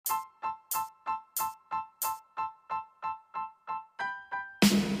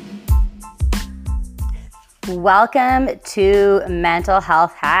Welcome to Mental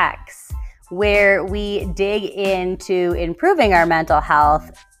Health Hacks, where we dig into improving our mental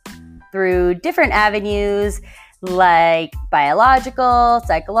health through different avenues like biological,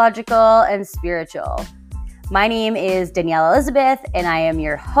 psychological, and spiritual. My name is Danielle Elizabeth, and I am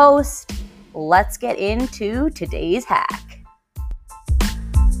your host. Let's get into today's hack.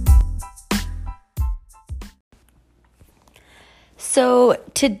 So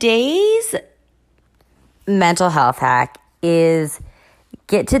today's mental health hack is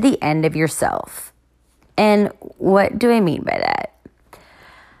get to the end of yourself. And what do I mean by that?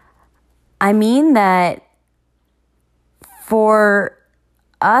 I mean that for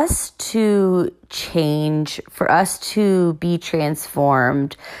us to change, for us to be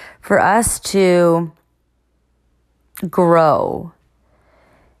transformed, for us to grow,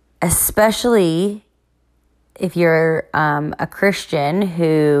 especially if you're a Christian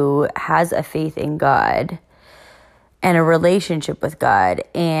who has a faith in God and a relationship with God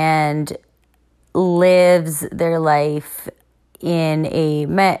and lives their life in a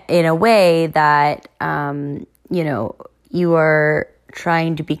way that you are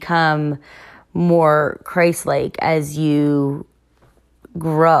trying to become more Christ-like as you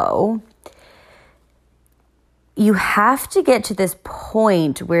grow, you have to get to this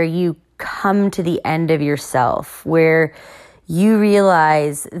point where you come to the end of yourself, where you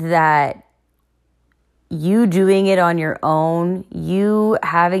realize that you doing it on your own, you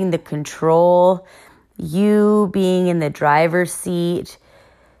having the control, you being in the driver's seat,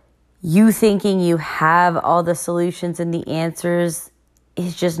 you thinking you have all the solutions and the answers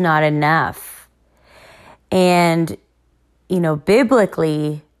is just not enough. And,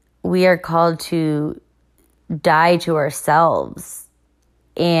 biblically, we are called to die to ourselves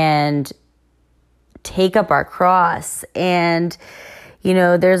and take up our cross. And,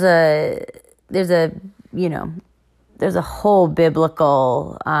 there's a whole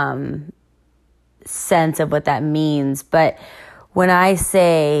biblical sense of what that means. But when I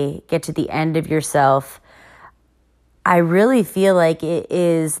say get to the end of yourself, I really feel like it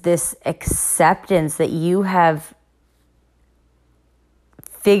is this acceptance that you have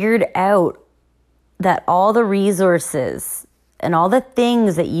figured out that all the resources and all the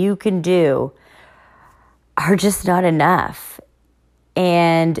things that you can do are just not enough.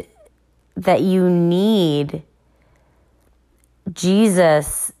 And that you need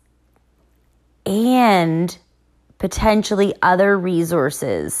Jesus and potentially other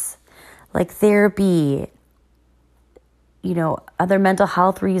resources like therapy, other mental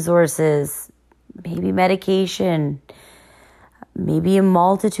health resources, maybe medication, maybe a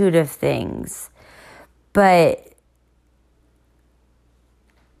multitude of things. But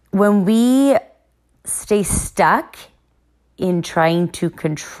when we stay stuck in trying to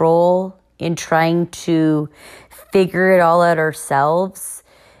control, in trying to figure it all out ourselves,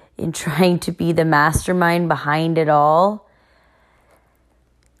 in trying to be the mastermind behind it all,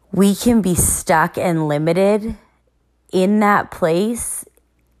 we can be stuck and limited in that place,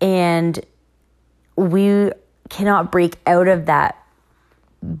 and we cannot break out of that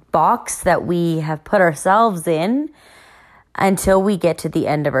box that we have put ourselves in until we get to the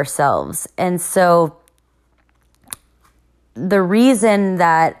end of ourselves. And so the reason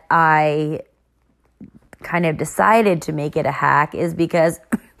that I kind of decided to make it a hack is because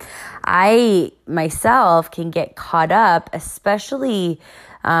I myself can get caught up, especially,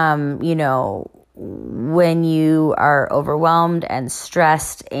 when you are overwhelmed and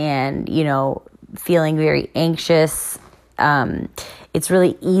stressed and, feeling very anxious. It's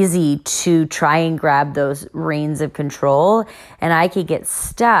really easy to try and grab those reins of control. And I could get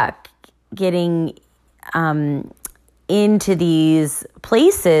stuck getting into these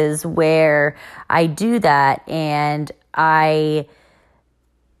places where I do that, and I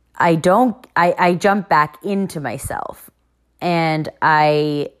jump back into myself, and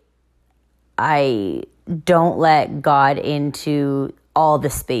I don't let God into all the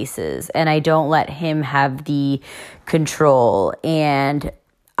spaces, and I don't let him have the control. And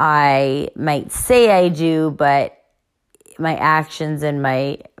I might say I do, but my actions and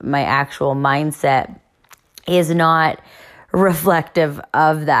my actual mindset is not reflective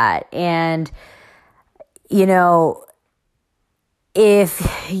of that. And,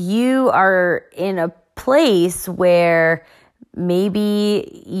 if you are in a place where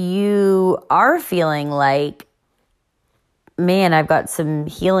maybe you are feeling like, man, I've got some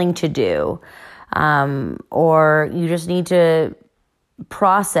healing to do, or you just need to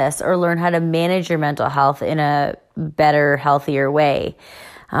process or learn how to manage your mental health in a better, healthier way.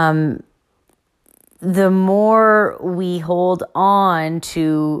 The more we hold on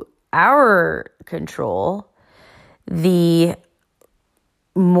to our control, the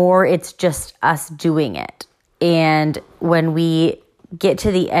more it's just us doing it. And when we get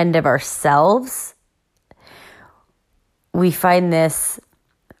to the end of ourselves, we find this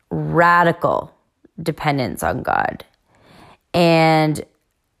radical dependence on God. And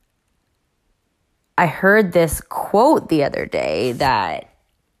I heard this quote the other day that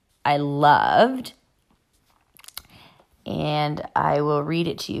I loved, and I will read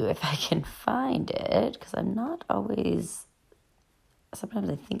it to you if I can find it, because I'm not always, sometimes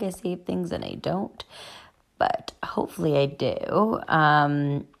I think I save things and I don't, but hopefully I do.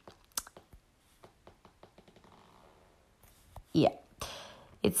 Yeah.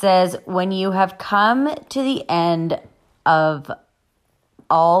 It says, when you have come to the end of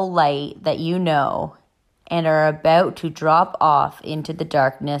all light that you know and are about to drop off into the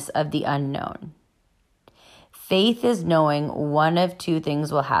darkness of the unknown, faith is knowing one of two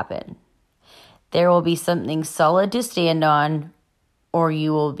things will happen. There will be something solid to stand on, or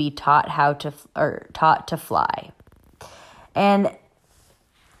you will be taught to fly. And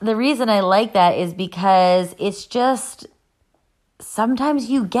the reason I like that is because it's just, sometimes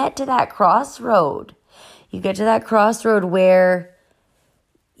you get to that crossroad. You get to that crossroad where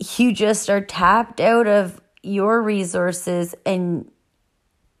you just are tapped out of your resources and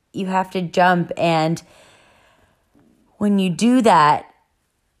you have to jump. And when you do that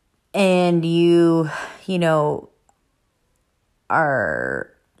and you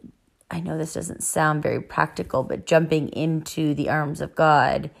are, I know this doesn't sound very practical, but jumping into the arms of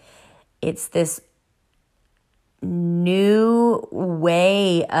God, it's this new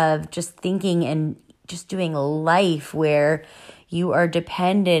way of just thinking and just doing life where you are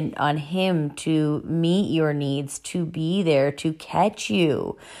dependent on Him to meet your needs, to be there, to catch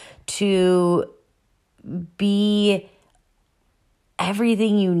you, to be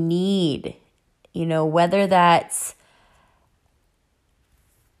everything you need, whether that's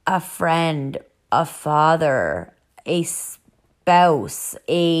a friend, a father, a spouse,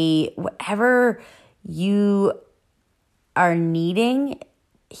 whatever you are needing,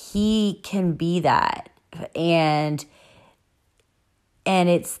 He can be that. And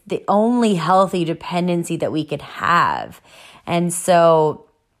it's the only healthy dependency that we could have. And so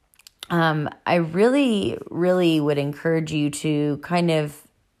I really, really would encourage you to kind of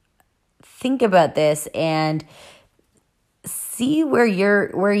think about this and see where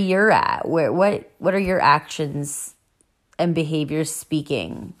you're at. What are your actions and behaviors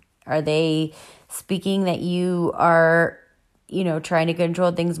speaking? Are they speaking that you are, trying to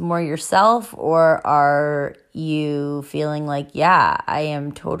control things more yourself? Or are you feeling like, yeah, I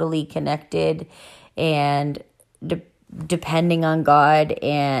am totally connected and depending on God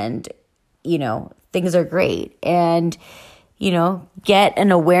and, things are great? And, get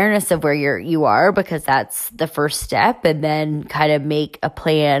an awareness of where you are, because that's the first step, and then kind of make a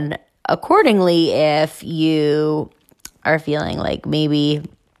plan accordingly if you are feeling like maybe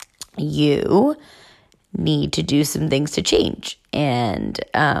you need to do some things to change. And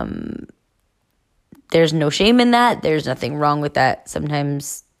there's no shame in that. There's nothing wrong with that.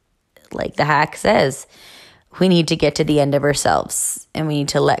 Sometimes, like the hack says, we need to get to the end of ourselves and we need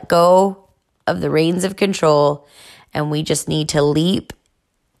to let go of the reins of control, and we just need to leap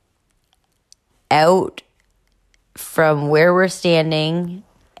out from where we're standing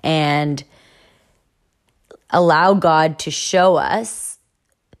and allow God to show us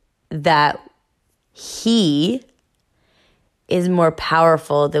that He is more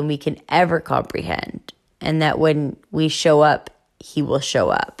powerful than we can ever comprehend, and that when we show up, He will show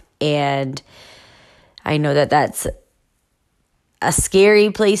up. And I know that that's a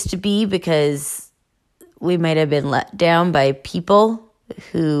scary place to be, because we might have been let down by people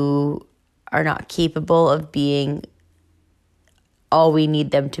who are not capable of being all we need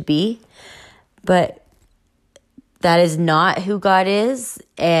them to be. But that is not who God is.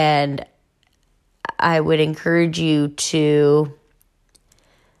 And I would encourage you to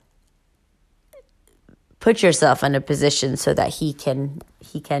put yourself in a position so that he can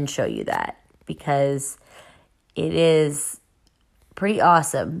show you that, because it is pretty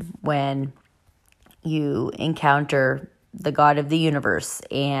awesome when you encounter the God of the universe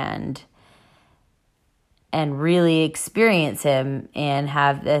and really experience Him and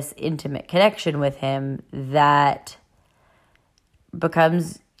have this intimate connection with Him that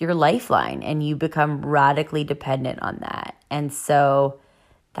becomes your lifeline, and you become radically dependent on that. And so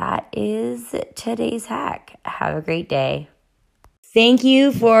that is today's hack. Have a great day. Thank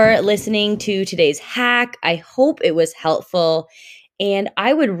you for listening to today's hack. I hope it was helpful. And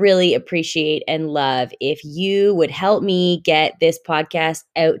I would really appreciate and love if you would help me get this podcast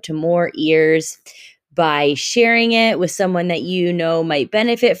out to more ears by sharing it with someone that you know might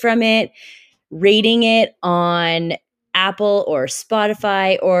benefit from it, rating it on Apple or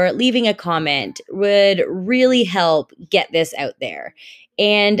Spotify, or leaving a comment would really help get this out there.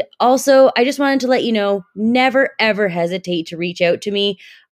 And also, I just wanted to let you know, never ever hesitate to reach out to me.